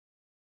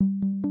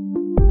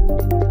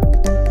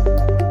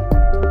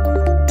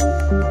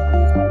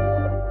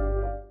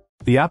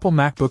The Apple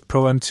MacBook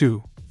Pro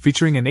M2,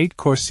 featuring an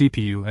 8-core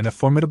CPU and a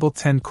formidable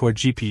 10-core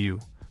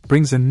GPU,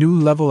 brings a new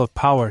level of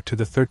power to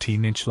the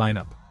 13-inch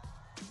lineup.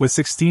 With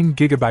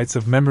 16GB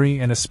of memory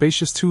and a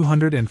spacious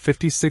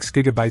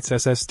 256GB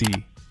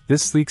SSD,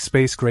 this sleek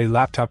space gray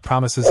laptop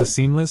promises a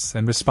seamless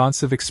and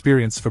responsive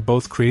experience for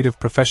both creative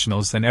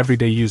professionals and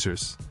everyday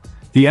users.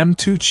 The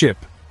M2 chip,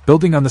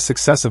 building on the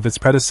success of its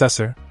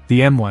predecessor,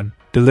 the M1,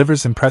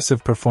 delivers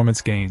impressive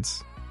performance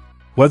gains.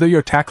 Whether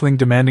you're tackling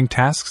demanding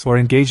tasks or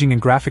engaging in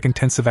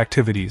graphic-intensive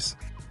activities,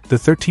 the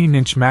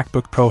 13-inch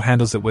MacBook Pro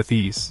handles it with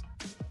ease.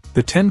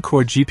 The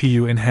 10-core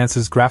GPU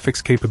enhances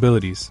graphics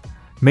capabilities,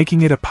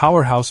 making it a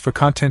powerhouse for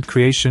content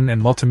creation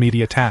and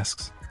multimedia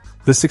tasks.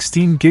 The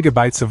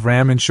 16GB of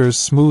RAM ensures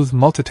smooth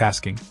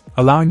multitasking,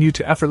 allowing you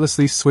to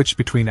effortlessly switch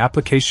between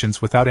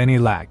applications without any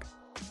lag.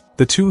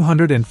 The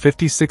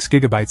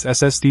 256GB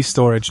SSD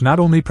storage not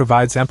only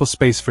provides ample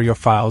space for your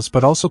files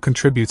but also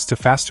contributes to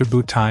faster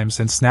boot times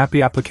and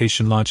snappy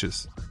application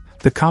launches.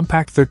 The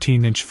compact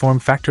 13-inch form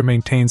factor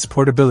maintains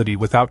portability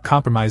without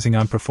compromising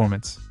on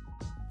performance.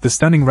 The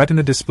stunning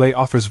Retina display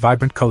offers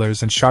vibrant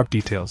colors and sharp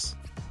details,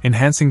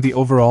 enhancing the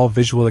overall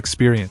visual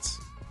experience.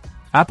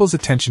 Apple's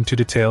attention to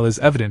detail is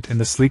evident in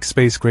the sleek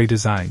space gray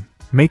design,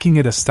 making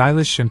it a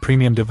stylish and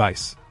premium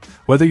device.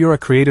 Whether you're a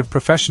creative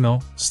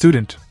professional,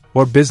 student,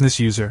 or business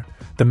user,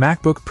 the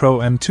MacBook Pro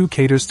M2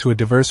 caters to a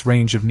diverse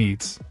range of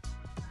needs.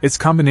 Its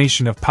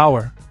combination of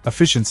power,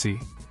 efficiency,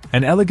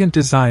 and elegant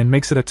design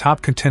makes it a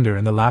top contender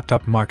in the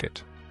laptop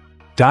market.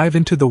 Dive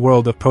into the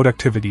world of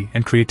productivity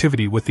and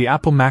creativity with the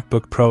Apple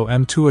MacBook Pro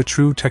M2, a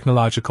true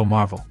technological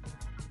marvel.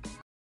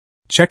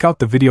 Check out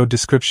the video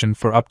description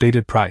for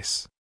updated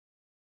price.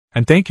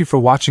 And thank you for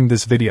watching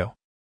this video.